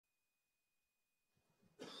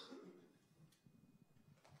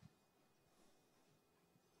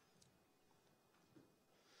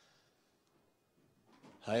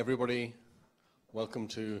Hi everybody, welcome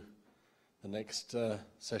to the next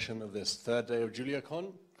session of this third day of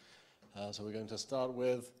JuliaCon. So we're going to start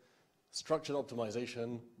with Structured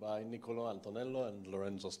Optimization by Niccolo Antonello and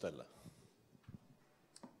Lorenzo Stella.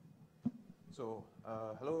 So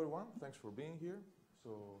hello everyone, thanks for being here.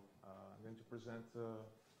 So I'm going to present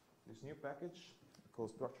this new package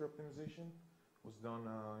called Structured Optimization. It was done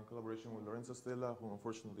in collaboration with Lorenzo Stella, who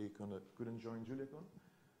unfortunately couldn't join JuliaCon,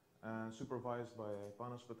 and supervised by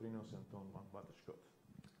Panos Patrinos and Ton van Waterschot.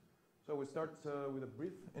 So we start with a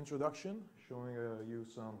brief introduction, showing you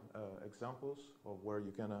some examples of where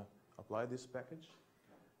you can apply this package,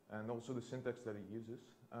 and also the syntax that it uses.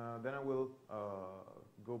 Then I will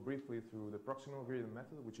go briefly through the proximal gradient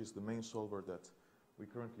method, which is the main solver that we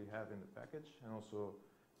currently have in the package, and also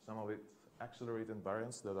some of its accelerated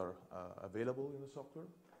variants that are available in the software.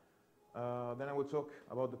 Then I will talk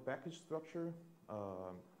about the package structure,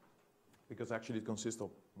 because actually it consists of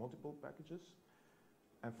multiple packages.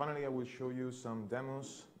 And finally, I will show you some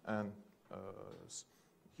demos, and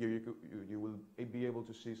here you will be able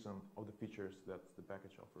to see some of the features that the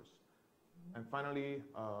package offers. And finally,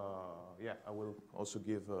 I will also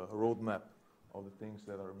give a roadmap of the things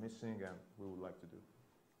that are missing and we would like to do.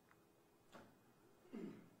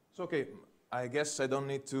 So, okay, I guess I don't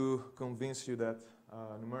need to convince you that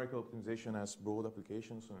numerical optimization has broad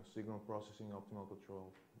applications on signal processing, optimal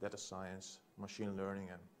control, data science, machine learning,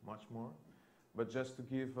 and much more. But just to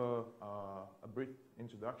give a brief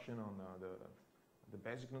introduction on the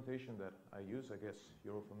basic notation that I use, I guess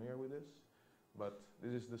you're all familiar with this. But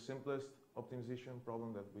this is the simplest optimization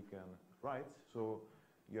problem that we can write. So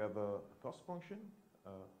you have a cost function,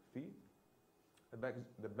 phi,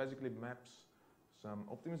 that basically maps some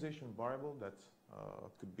optimization variable that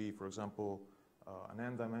could be, for example, an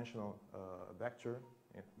n-dimensional vector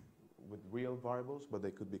with real variables, but they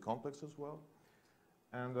could be complex as well.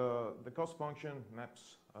 And the cost function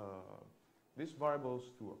maps these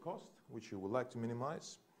variables to a cost, which you would like to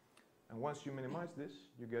minimize. And once you minimize this,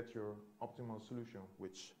 you get your optimal solution,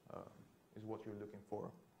 which is what you're looking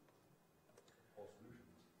for. All solutions.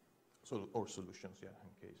 So, or solutions, yeah,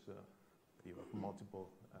 in case you have multiple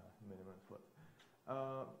minimums. But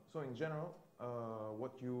so in general,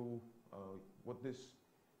 what this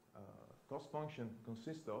cost function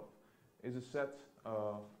consists of is a set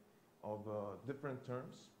of different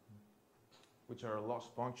terms, which are loss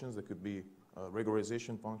functions. They could be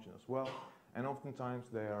regularization functions as well, and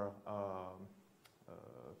oftentimes they are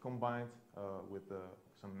combined with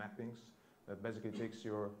some mappings that basically takes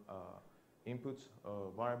your input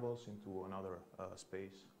variables into another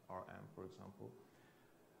space, Rm, for example.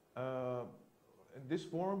 In this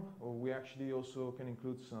form, we actually also can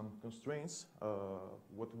include some constraints.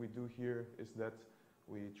 What we do here is that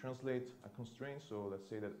we translate a constraint. So let's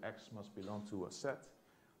say that x must belong to a set.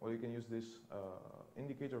 Well, you can use this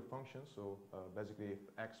indicator function. So basically, if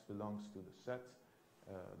x belongs to the set,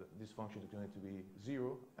 this function is going to be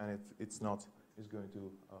 0, and if it's not, it's going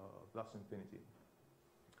to plus infinity.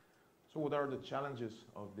 So what are the challenges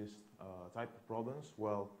of this type of problems?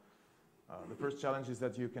 Well, the first challenge is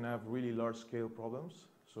that you can have really large-scale problems.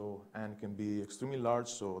 So n can be extremely large,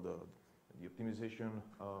 so the optimization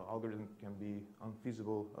algorithm can be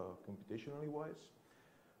unfeasible computationally wise.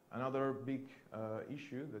 Another big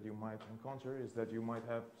issue that you might encounter is that you might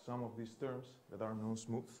have some of these terms that are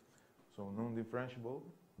non-smooth, so non-differentiable.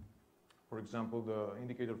 For example, the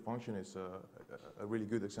indicator function is a really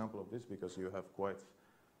good example of this because you have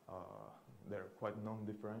they're quite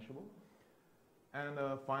non-differentiable. And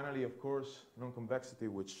finally, of course, non-convexity,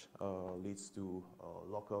 which leads to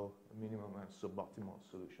local minimum and suboptimal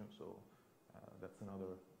solutions. So that's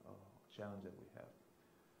another challenge that we have.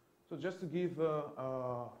 So just to give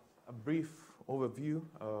a brief overview,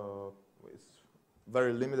 it's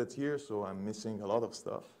very limited here, so I'm missing a lot of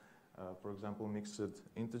stuff. For example, mixed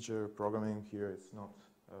integer programming here is not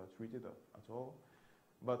treated at all.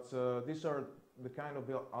 But these are the kind of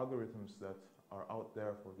algorithms that are out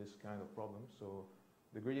there for this kind of problem. So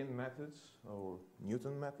the gradient methods, or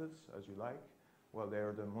Newton methods, as you like, well, they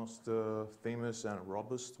are the most famous and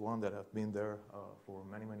robust one that have been there for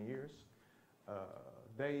many, many years.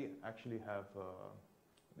 They actually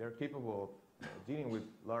they're capable of dealing with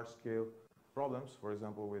large-scale problems, for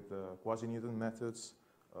example, with quasi-Newton methods,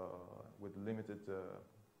 with limited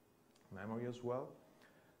memory as well.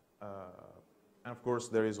 And of course,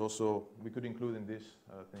 there is also, we could include in this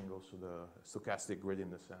thing also the stochastic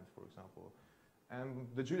gradient descent, for example. And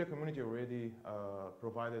the Julia community already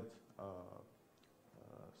provided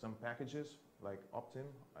some packages like Optim.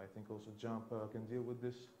 I think also Jump can deal with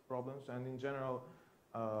these problems. And in general,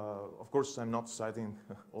 of course, I'm not citing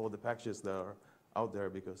all the packages that are out there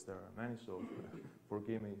because there are many, so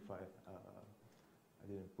forgive me if I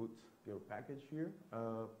didn't put your package here.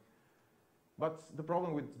 But the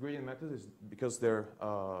problem with gradient methods is because they're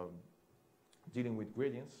dealing with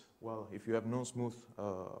gradients. Well, if you have non-smooth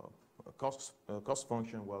cost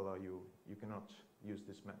function, well, you cannot use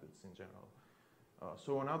these methods in general.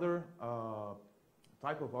 So another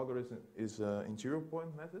type of algorithm is interior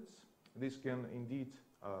point methods. This can indeed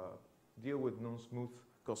deal with non-smooth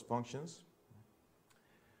cost functions.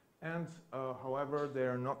 And however, they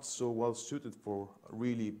are not so well suited for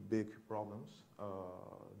really big problems.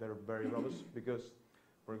 They're very robust because,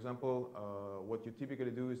 for example, what you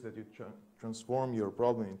typically do is that you transform your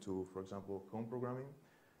problem into, for example, cone programming,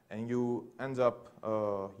 and you end up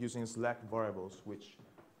using slack variables, which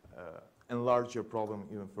enlarge your problem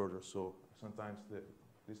even further. So sometimes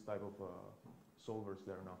this type of solvers,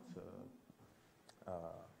 they're not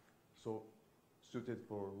so suited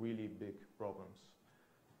for really big problems.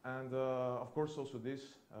 And of course, also this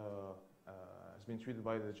has been treated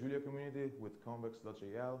by the Julia community with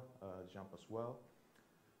convex.jl, jump as well.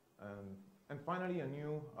 And finally, a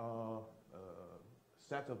new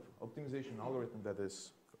set of optimization algorithm that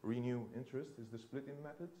is renew interest is the splitting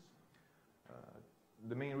methods.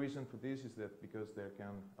 The main reason for this is that because they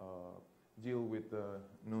can deal with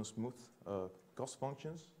non-smooth cost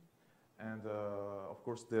functions, and of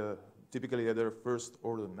course, typically they're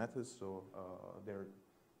first-order methods, so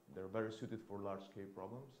they're very suited for large-scale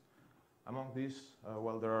problems. Among these,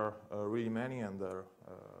 well, there are really many, and they're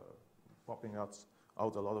popping out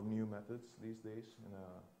a lot of new methods these days in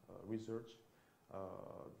research.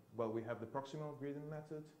 Well, we have the proximal gradient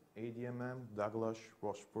method, ADMM, Douglas,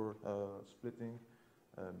 Rochefort splitting,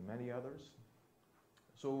 many others.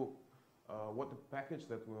 So what the package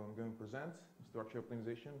that I'm going to present, structure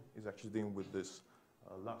optimization, is actually dealing with this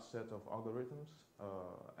last set of algorithms,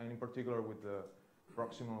 and in particular with the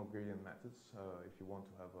proximal gradient methods. If you want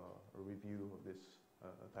to have a review of this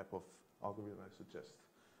type of algorithm, I suggest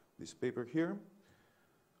this paper here.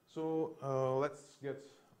 So let's get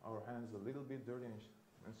our hands a little bit dirty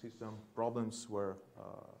and see some problems where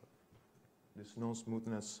this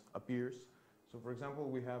non-smoothness appears. So for example,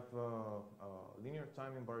 we have a linear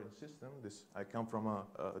time invariant system. I come from a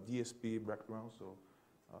DSP background, so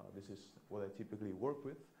this is what I typically work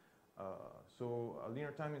with. So a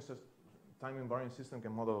linear time invariant system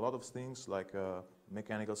can model a lot of things like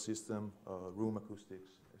mechanical system, room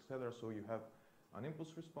acoustics, etc. So you have an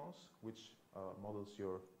impulse response which models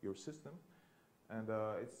your system, and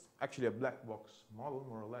it's actually a black box model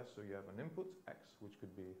more or less. So you have an input X, which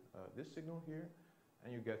could be this signal here,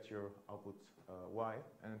 and you get your output Y,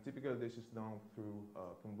 and typically this is done through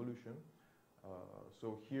convolution.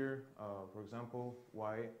 So here, for example,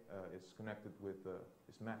 Y is connected with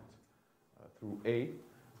is mapped through A.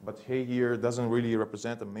 But A here doesn't really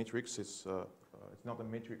represent a matrix. It's not a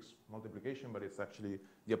matrix multiplication, but it's actually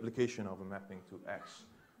the application of a mapping to X.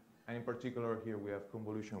 And in particular, here we have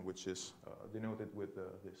convolution, which is denoted with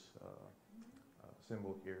this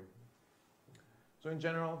symbol here. So in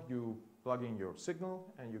general, you plug in your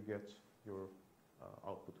signal and you get your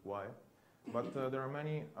output Y. But there are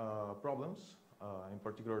many problems, in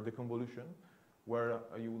particular the convolution, where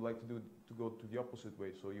you would like to go to the opposite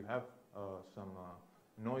way. So you have some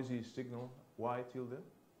noisy signal Y tilde,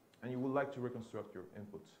 and you would like to reconstruct your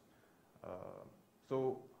input.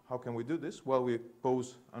 So how can we do this? Well, we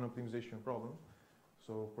pose an optimization problem.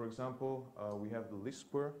 So for example, we have the least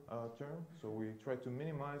square term. So we try to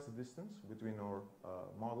minimize the distance between our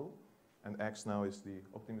model, and X now is the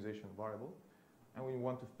optimization variable. And we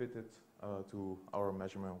want to fit it to our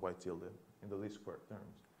measurement Y tilde in the least square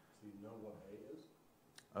terms. So you know what A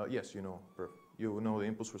is? Yes, you know the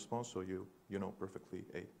impulse response, so you know perfectly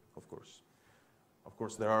A, of course. Of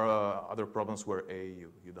course, there are other problems where A,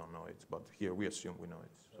 you don't know it, but here we assume we know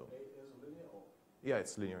it. So A is linear, or? Yeah,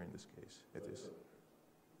 it's linear in this case. It is.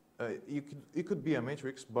 It could be a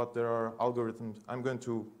matrix, but there are algorithms. I'm going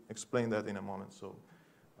to explain that in a moment. So,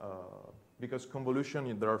 because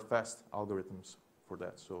convolution, there are fast algorithms for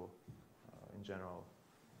that. So, in general.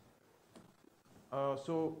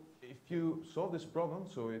 So, if you solve this problem,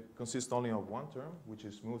 so it consists only of one term, which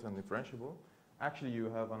is smooth and differentiable. Actually, you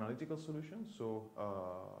have analytical solution. So,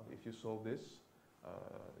 if you solve this,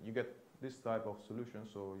 you get this type of solution.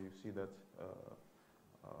 So, you see that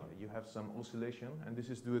you have some oscillation, and this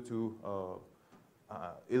is due to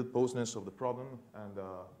ill-posedness of the problem, and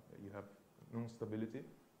you have non-stability.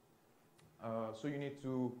 So you need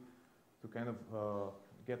to kind of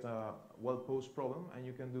get a well-posed problem, and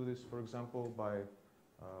you can do this, for example, by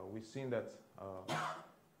we've seen that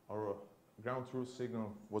our ground truth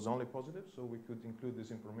signal was only positive, so we could include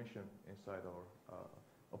this information inside our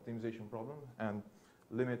optimization problem and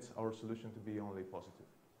limit our solution to be only positive.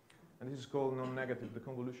 And this is called non-negative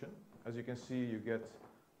deconvolution. As you can see, you get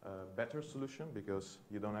a better solution because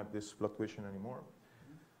you don't have this fluctuation anymore.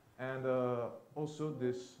 And also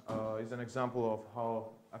this is an example of how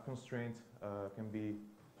a constraint can be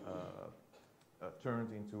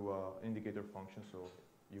turned into an indicator function. So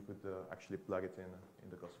you could actually plug it in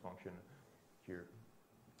the cost function here.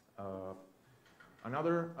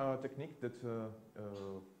 Another technique that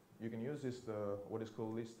you can use is what is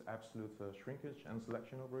called least absolute shrinkage and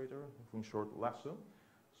selection operator, in short LASSO.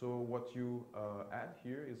 So what you add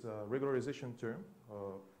here is a regularization term,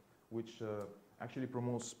 which actually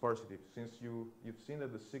promotes sparsity. Since you've seen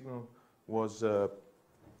that the signal was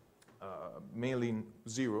mainly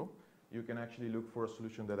 0, you can actually look for a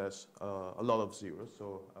solution that has a lot of zeros.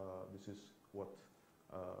 So this is what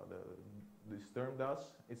this term does.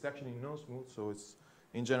 It's actually non-smooth, so it's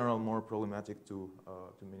in general more problematic to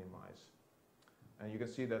minimize. And you can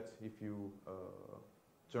see that if you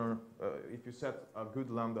if you set a good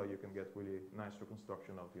lambda, you can get really nice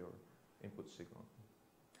reconstruction of your input signal.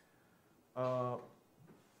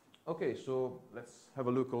 Okay, so let's have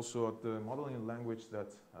a look also at the modeling language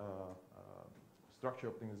that structure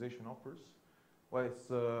optimization offers. Well, it's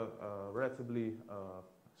relatively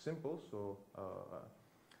simple. So,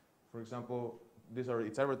 for example, these are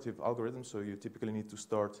iterative algorithms, so you typically need to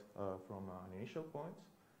start from an initial point.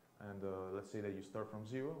 And let's say that you start from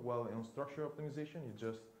 0. Well, in structure optimization, you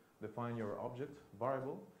just define your object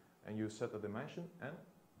variable, and you set a dimension n.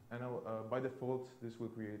 And by default, this will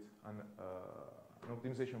create an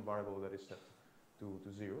optimization variable that is set to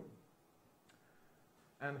 0.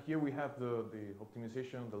 And here we have the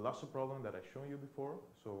optimization, the lasso problem that I showed you before.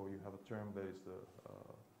 So you have a term that is the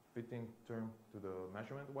fitting term to the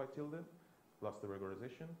measurement y tilde plus the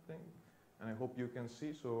regularization thing. And I hope you can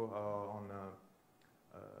see. So on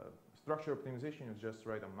structure optimization, you just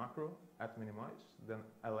write a macro at minimize, then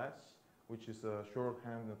ls, which is a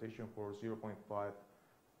shorthand notation for 0.5,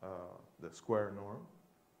 the square norm.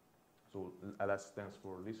 So ls stands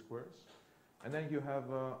for least squares. And then you have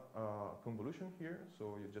convolution here.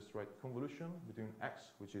 So you just write convolution between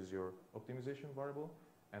x, which is your optimization variable,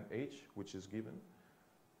 and h, which is given,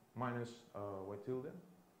 minus y tilde.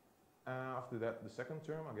 After that, the second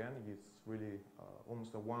term, again, it's really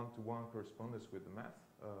almost a one-to-one correspondence with the math.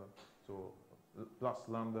 So plus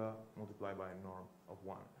lambda multiplied by a norm of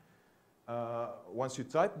 1. Once you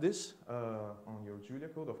type this on your Julia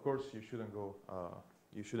code, of course, you shouldn't go.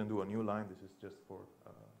 You shouldn't do a new line. This is just for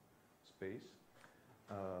space,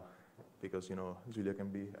 because Julia can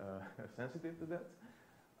be sensitive to that,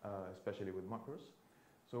 especially with macros.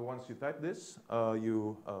 So once you type this,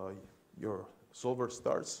 your solver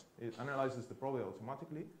starts. It analyzes the problem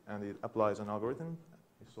automatically, and it applies an algorithm.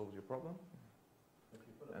 It solves your problem. If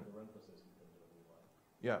you put a parenthesis, you can do a new line.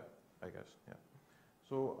 Yeah, I guess. Yeah.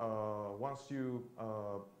 So once you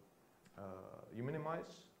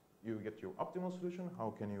minimize, you get your optimal solution.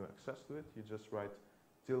 How can you access to it? You just write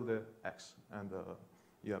tilde x, and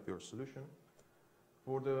you have your solution.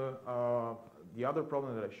 For the other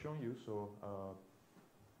problem that I've shown you, so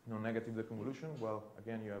non-negative deconvolution, well,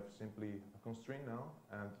 again, you have simply a constraint now,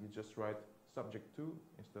 and you just write subject to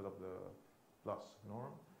instead of the plus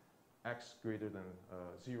norm, x greater than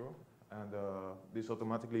 0, and this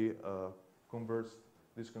automatically converts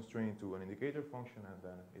this constraint to an indicator function, and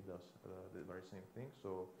then it does the very same thing.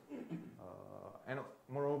 So, and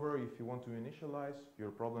moreover, if you want to initialize your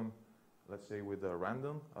problem, let's say with a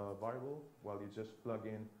random variable, well, you just plug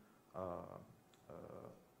in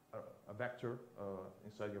a vector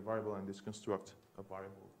inside your variable, and this constructs a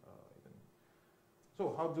variable.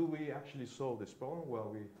 So how do we actually solve this problem?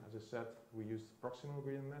 Well, as I said, we use the proximal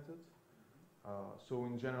gradient method. So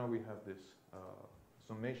in general, we have this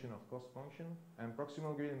summation of cost function, and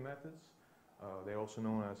proximal gradient methods, they're also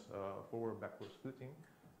known as forward-backward splitting,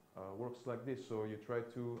 works like this. So you try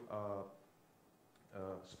to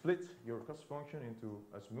split your cost function into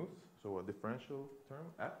a smooth, so a differential term,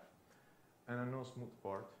 f, and a non-smooth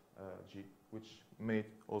part, g, which may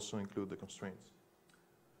also include the constraints.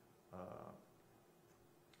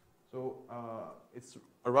 So it's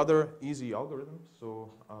a rather easy algorithm.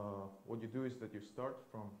 So what you do is that you start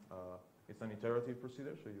from, it's an iterative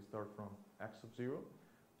procedure, so you start from x of 0.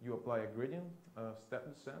 You apply a gradient step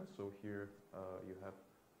descent. So here you have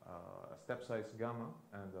a step size gamma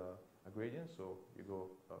and a gradient. So you go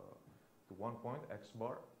to 1 point, x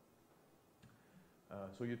bar.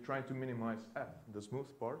 So you try to minimize f, the smooth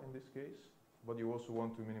part in this case, but you also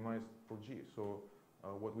want to minimize for g. So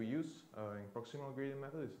what we use in proximal gradient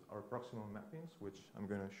method is our proximal mappings, which I'm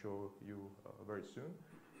going to show you very soon.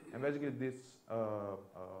 And basically this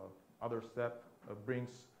other step brings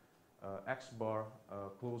x bar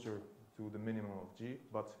closer to the minimum of g,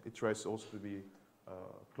 but it tries also to be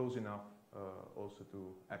close enough also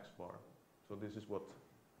to x bar. So this is what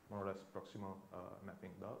more or less proximal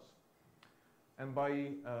mapping does. And by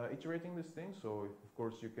iterating this thing, so of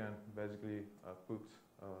course you can basically put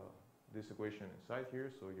this equation inside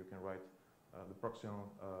here, so you can write the proximal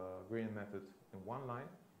gradient method in one line.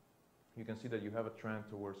 You can see that you have a trend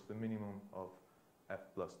towards the minimum of f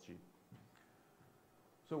plus g.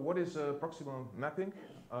 So what is proximal mapping?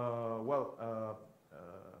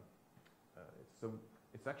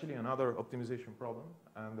 It's actually another optimization problem,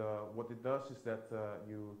 and what it does is that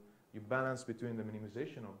you balance between the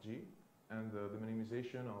minimization of g and the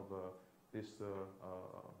minimization of this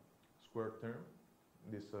squared term,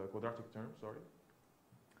 this quadratic term, sorry.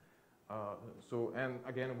 And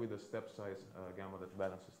again with a step size gamma that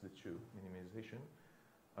balances the two minimization.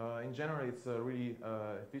 In general, it's a really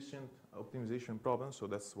efficient optimization problem, so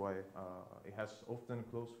that's why it has often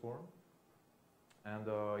closed form. And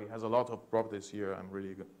it has a lot of properties here. I'm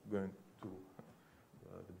really going to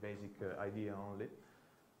the basic idea only.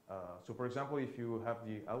 So for example, if you have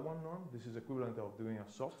the L1 norm, this is equivalent of doing a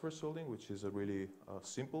software solving, which is a really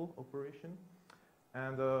simple operation.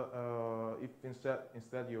 And if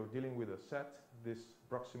instead you're dealing with a set, this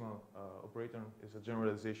proximal operator is a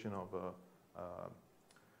generalization of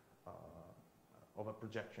a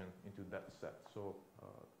projection into that set. So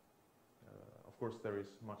of course there is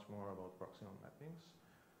much more about proximal mappings.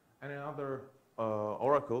 And another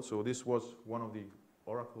oracle, so this was one of the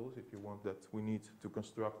oracles, if you want, that we need to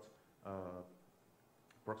construct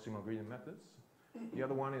proximal gradient methods. The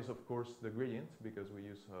other one is, of course, the gradient, because we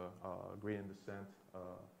use gradient descent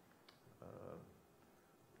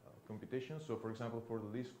computation. So, for example, for the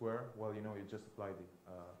least square, well, you know, you just apply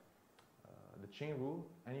the chain rule,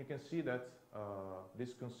 and you can see that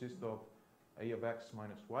this consists of a of x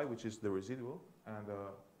minus y, which is the residual, and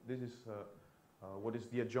this is what is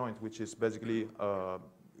the adjoint, which is basically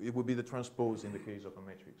it would be the transpose in the case of a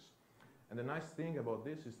matrix. And the nice thing about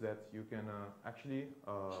this is that you can actually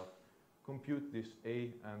compute this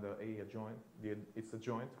A and A adjoint. It's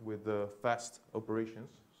adjoint with the fast operations.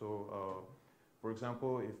 So, for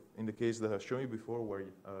example, if in the case that I showed you before, where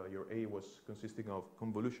your A was consisting of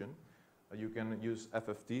convolution, you can use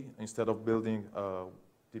FFT instead of building.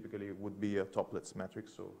 Typically, it would be a toplets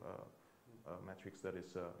matrix, so a matrix that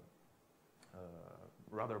is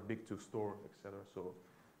rather big to store, etc. So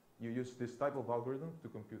you use this type of algorithm to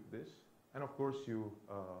compute this, and of course you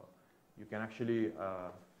can actually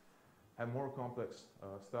have more complex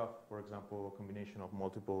stuff. For example, a combination of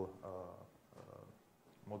multiple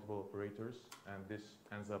operators, and this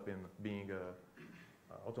ends up in being a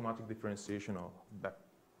automatic differentiation of back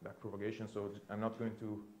propagation. So I'm not going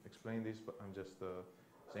to explain this, but I'm just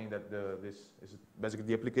saying that this is basically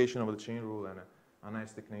the application of the chain rule and a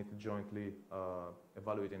nice technique to jointly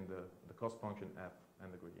evaluating the cost function f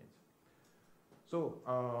and the gradient. So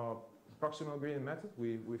proximal gradient method,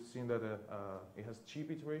 we've seen that it has cheap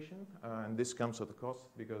iteration, and this comes at a cost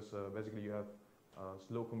because basically you have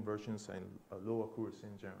slow conversions and low accuracy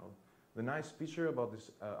in general. The nice feature about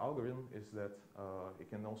this algorithm is that it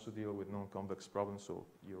can also deal with non-convex problems, so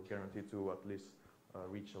you're guaranteed to at least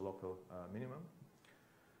reach a local minimum.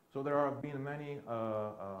 So there have been many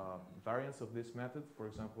variants of this method. For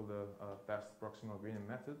example, the fast proximal gradient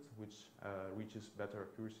method, which reaches better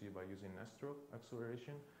accuracy by using S-stroke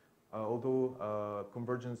acceleration, although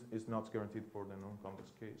convergence is not guaranteed for the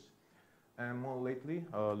non-convex case. And more lately,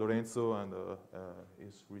 Lorenzo and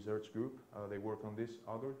his research group, they work on these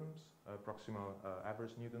algorithms, proximal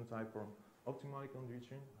average Newton type from optimally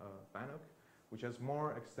converging FANOC, which has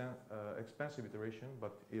more expensive iteration,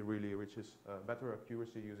 but it really reaches better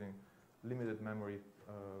accuracy using limited memory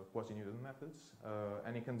quasi-Newton methods,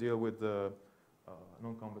 and it can deal with the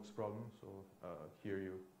non-convex problem. So here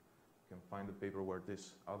you can find the paper where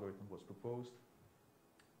this algorithm was proposed.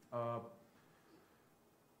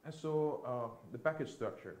 And so the package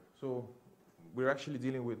structure. So we're actually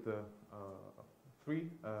dealing with 3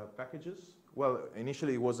 packages. Well,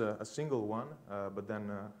 initially it was a single one, but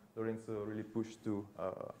then Lorenzo really pushed to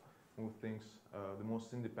move things the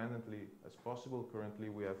most independently as possible. Currently,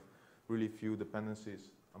 we have really few dependencies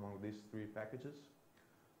among these 3 packages.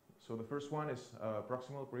 So the first one is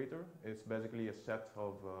proximal operator. It's basically a set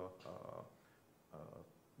of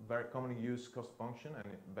very commonly used cost function, and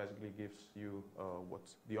it basically gives you what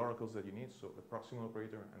the oracles that you need, so the proximal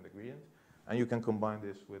operator and the gradient. And you can combine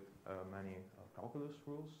this with many calculus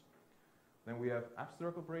rules. Then we have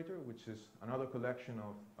abstract operator, which is another collection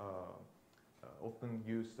of often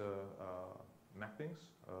used mappings,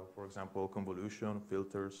 for example, convolution,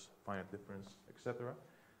 filters, finite difference, etc.,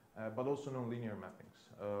 but also nonlinear mappings.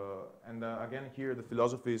 And again, here the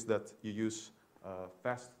philosophy is that you use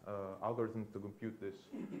fast algorithms to compute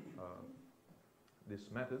these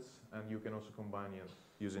methods, and you can also combine it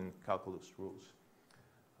using calculus rules.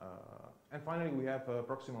 And finally, we have a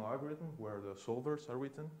proximal algorithm where the solvers are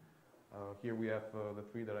written. Here we have the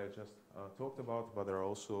three that I just talked about, but there are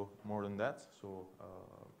also more than that. So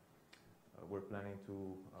we're planning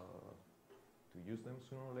to use them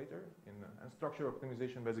sooner or later. And structure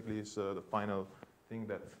optimization basically is the final thing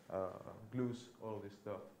that glues all of this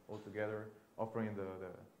stuff all together, offering the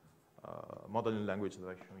modeling language that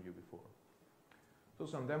I showed you before. So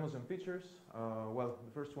some demos and features. Well,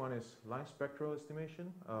 the first one is line spectral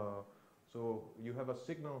estimation. So you have a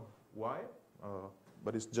signal Y,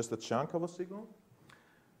 but it's just a chunk of a signal.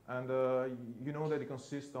 And you know that it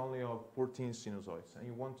consists only of 14 sinusoids. And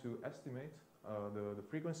you want to estimate the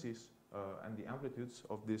frequencies and the amplitudes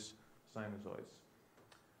of these sinusoids.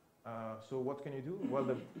 So what can you do?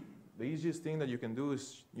 Well, the easiest thing that you can do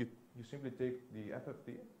is you simply take the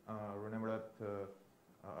FFT. Remember that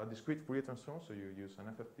a discrete Fourier transform, so you use an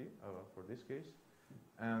FFT for this case.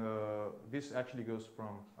 And this actually goes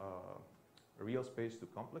from real space to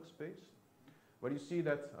complex space. But you see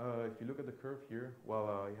that if you look at the curve here,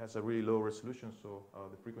 well, it has a really low resolution, so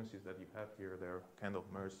the frequencies that you have here, they're kind of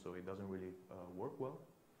merged, so it doesn't really work well.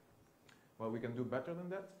 Well, we can do better than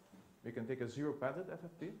that. We can take a zero-padded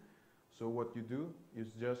FFT. So what you do is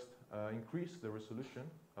just increase the resolution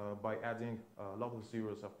by adding a lot of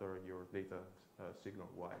zeros after your data signal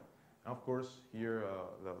Y. And of course, here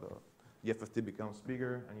the FFT becomes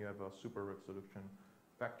bigger, and you have a super resolution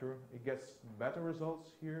factor. It gets better results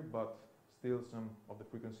here, but still some of the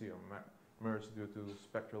frequency are merged due to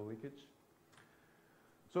spectral leakage.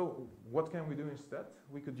 So what can we do instead?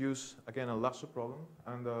 We could use, again, a lasso problem,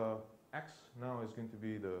 and X now is going to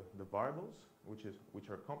be the variables, which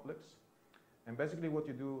are complex. And basically what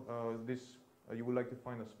you do, you would like to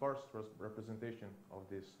find a sparse representation of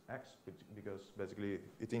this X, because basically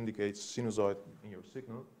it indicates sinusoid in your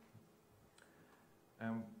signal.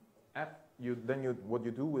 And what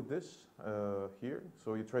you do with this here,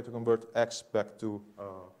 so you try to convert X back to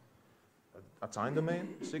a time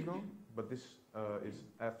domain signal, but this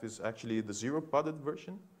F is actually the zero-padded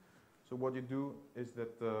version. So what you do is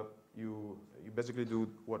that you basically do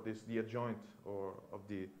what is the adjoint of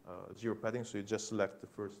the zero padding, so you just select the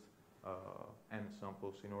first n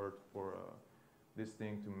samples in order for this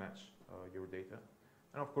thing to match your data.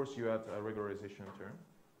 And of course you add a regularization term.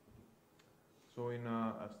 So in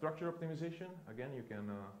a structure optimization, again, you can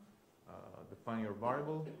define your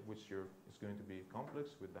variable, which is going to be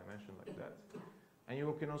complex with dimension like that. And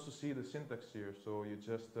you can also see the syntax here. So you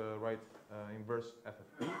just write inverse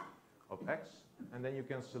FFT of X, and then you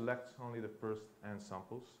can select only the first n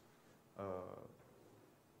samples.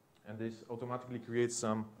 And this automatically creates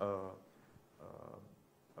some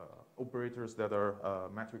operators that are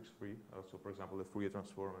matrix-free. So for example, the Fourier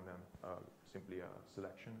transform, and then simply a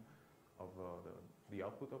selection of the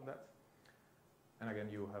output of that. And again,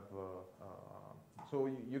 you have, so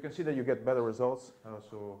you can see that you get better results.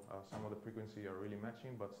 Some of the frequency are really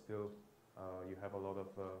matching, but still you have a lot of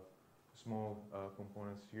small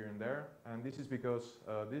components here and there. And this is because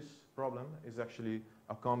this problem is actually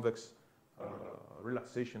a convex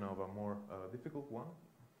relaxation of a more difficult one,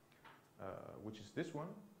 which is this one,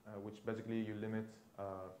 which basically you limit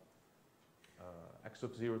x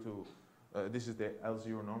of 0 to, this is the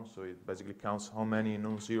L0 norm, so it basically counts how many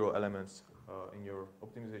non-zero elements in your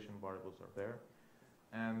optimization variables are there.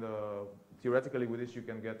 And theoretically with this you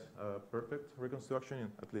can get perfect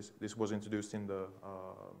reconstruction. At least this was introduced in the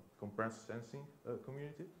compressed sensing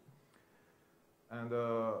community. And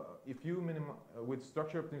if you with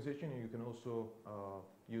structure optimization, you can also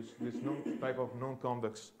use this type of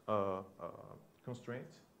non-convex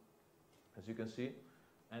constraints, as you can see.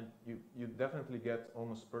 And you definitely get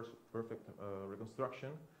almost perfect reconstruction.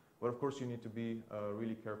 But of course, you need to be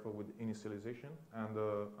really careful with initialization. And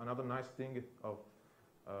another nice thing of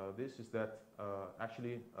this is that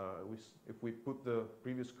actually, if we put the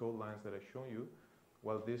previous code lines that I showed you,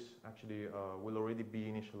 well, this actually will already be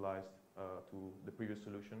initialized to the previous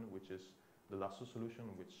solution, which is the lasso solution,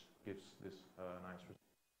 which gives this nice result.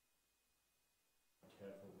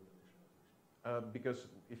 Because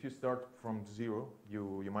if you start from 0,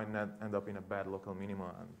 you might not end up in a bad local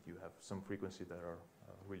minima, and you have some frequencies that are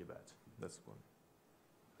really bad. That's one.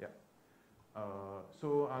 Yeah.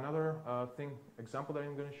 So another example that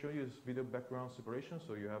I'm going to show you is video background separation.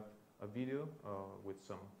 So you have a video with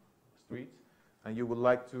some street, and you would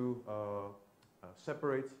like to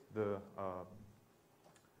separate the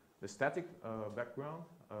static background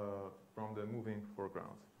from the moving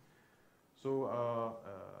foreground. So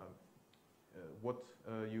what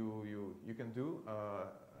you can do,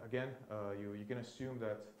 again, you can assume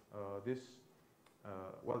that this,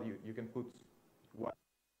 well, you can put what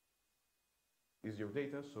is your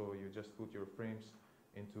data, so you just put your frames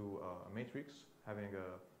into a matrix, having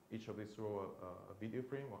each of these row a video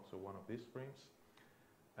frame, so one of these frames.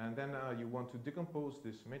 And then you want to decompose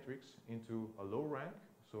this matrix into a low rank,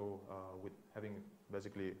 so with having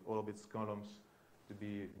basically all of its columns to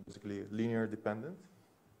be basically linear dependent.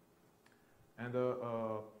 And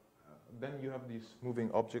then you have these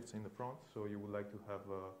moving objects in the front, so you would like to have,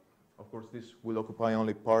 of course, this will occupy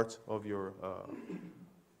only part of your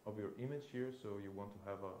image here, so you want to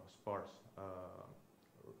have a sparse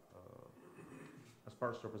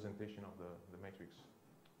representation of the matrix.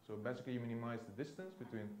 So basically, you minimize the distance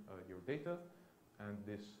between your data and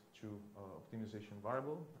this true optimization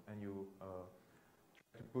variable, and you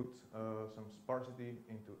try to put some sparsity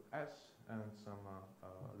into S and some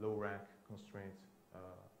low rank constraint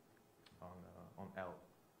on L.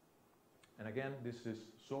 And again, this is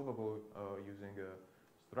solvable using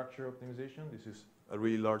structure optimization. This is a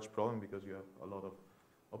really large problem because you have a lot of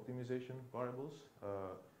optimization variables.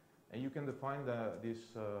 And you can define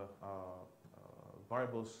these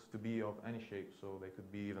variables to be of any shape, so they could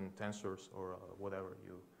be even tensors or whatever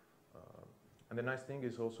you. And the nice thing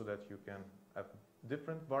is also that you can have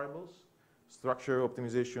different variables. Structure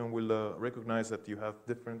optimization will recognize that you have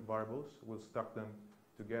different variables. We'll stack them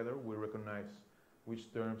together. We'll recognize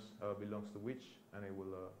which terms belongs to which, and it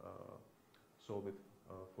will solve it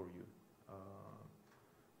for you.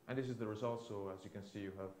 And this is the result. So as you can see,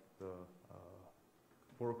 you have the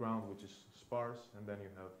foreground, which is sparse, and then you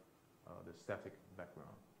have the static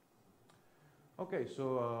background. Okay,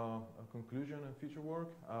 so a conclusion and future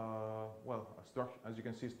work. Well, as you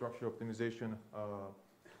can see, structure optimization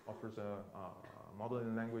offers a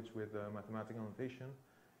modeling language with mathematical notation.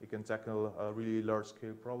 It can tackle a really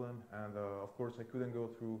large-scale problem, and of course, I couldn't go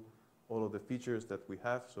through all of the features that we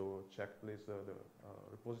have. So check please the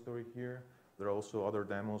repository here. There are also other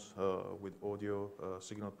demos with audio,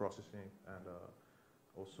 signal processing, and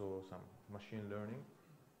also some machine learning.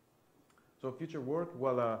 So future work,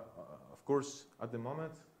 well, of course, at the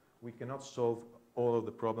moment, we cannot solve all of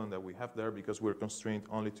the problem that we have there because we're constrained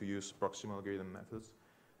only to use proximal gradient methods.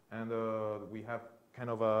 And we have kind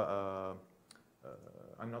of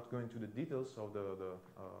I'm not going to the details of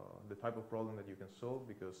the type of problem that you can solve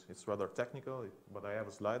because it's rather technical, but I have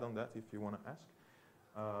a slide on that if you want to ask.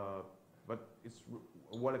 But it's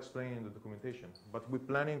well explained in the documentation. But we're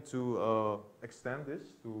planning to extend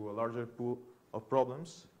this to a larger pool of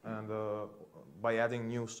problems, and by adding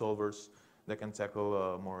new solvers that can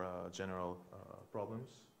tackle more general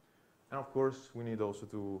problems. And of course, we need also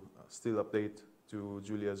to still update to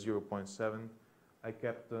Julia 0.7. I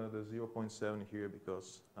kept the 0.7 here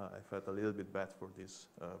because I felt a little bit bad for this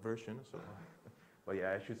version. So, but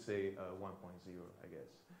yeah, I should say 1.0, I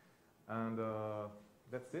guess. And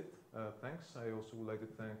that's it. Thanks. I also would like to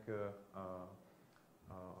thank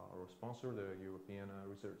our sponsor, the European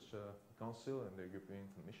Research Council and the European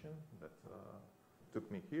Commission that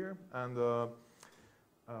took me here. And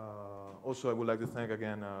also I would like to thank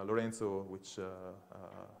again Lorenzo, which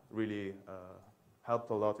really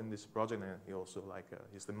helped a lot in this project, and he also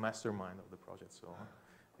he's the mastermind of the project. So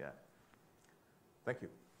yeah, thank you.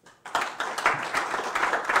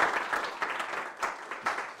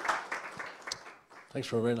 Thanks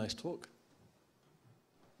for a very nice talk.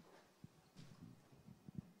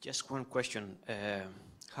 Just one question.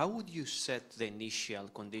 How would you set the initial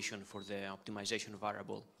condition for the optimization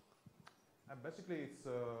variable? Basically, it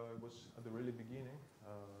was at the really beginning,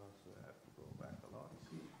 so I have to go back a lot.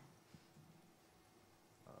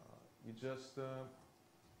 You just,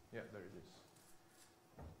 yeah, there it is.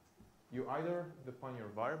 You either define your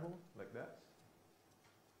variable like that,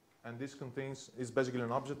 and this is basically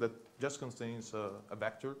an object that just contains a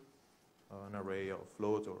vector, an array of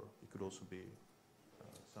float, or it could also be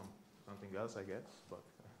something else, I guess, but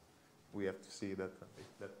we have to see that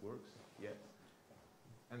if that works yet.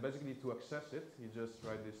 And basically, to access it, you just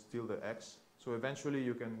write this tilde x. So eventually,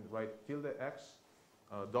 you can write tilde x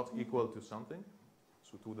dot equal to something,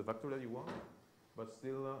 so to the vector that you want. But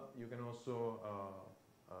still, you can also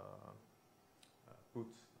put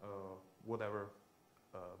whatever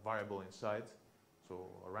variable inside, so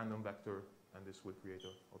a random vector, and this will create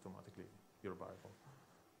automatically your variable.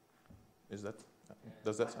 Is that,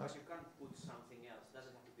 does that sound? But you can't put something else.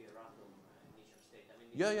 Doesn't have to be a random initial state. I mean,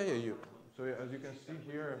 Yeah. So as you can see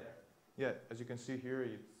here, as you can see here,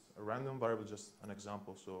 it's a random variable, just an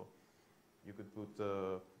example. So you could put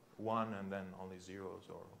 1 and then only zeros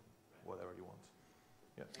or whatever you want.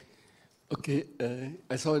 Yeah. Okay,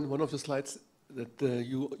 I saw in one of your slides that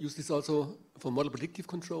you use this also for model predictive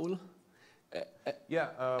control.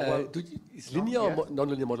 Well, Is not linear or yet.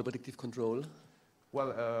 non-linear model predictive control?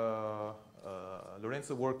 Well,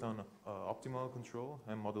 Lorenzo worked on optimal control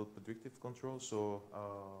and model predictive control. So,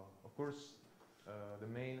 of course, the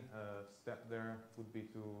main step there would be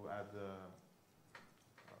to add,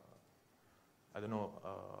 I don't know,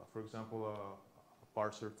 for example, a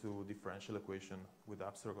parser to differential equation with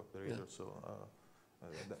abstract operator. Yeah. So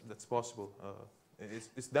that's possible.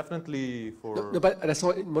 It's definitely for. No, but I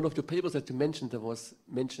saw in one of your papers that you mentioned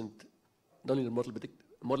non-linear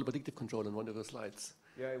model predictive control in one of your slides.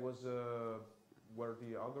 Yeah, it was where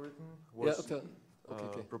the algorithm was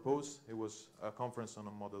proposed. It was a conference on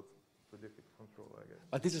a model predictive control, I guess.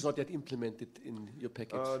 But this is not yet implemented in your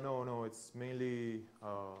package. No, it's mainly.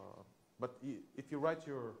 But if you write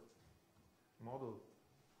your model,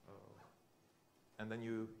 and then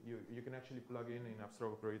you can actually plug in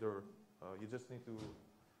abstract operator. You just need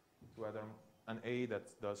to add an A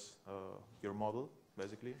that does your model,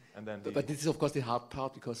 basically, and then. But this is of course the hard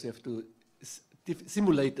part because you have to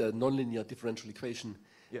simulate a nonlinear differential equation.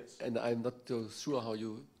 Yes. And I'm not sure how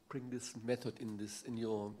you bring this method in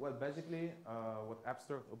your. Well, basically, what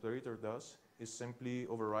abstract operator does is simply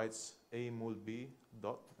overrides A mul B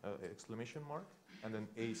dot exclamation mark and then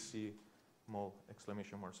AC mul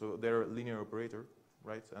exclamation mark. So they're a linear operator,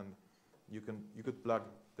 right? And you could plug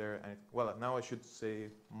there. And well, now I should say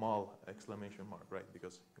mul exclamation mark, right?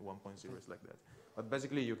 Because 1.0 is like that. But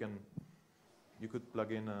basically, you could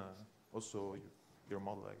plug in also your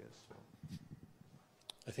model, I guess. So.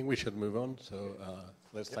 I think we should move on. So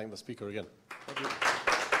let's thank the speaker again. Thank you.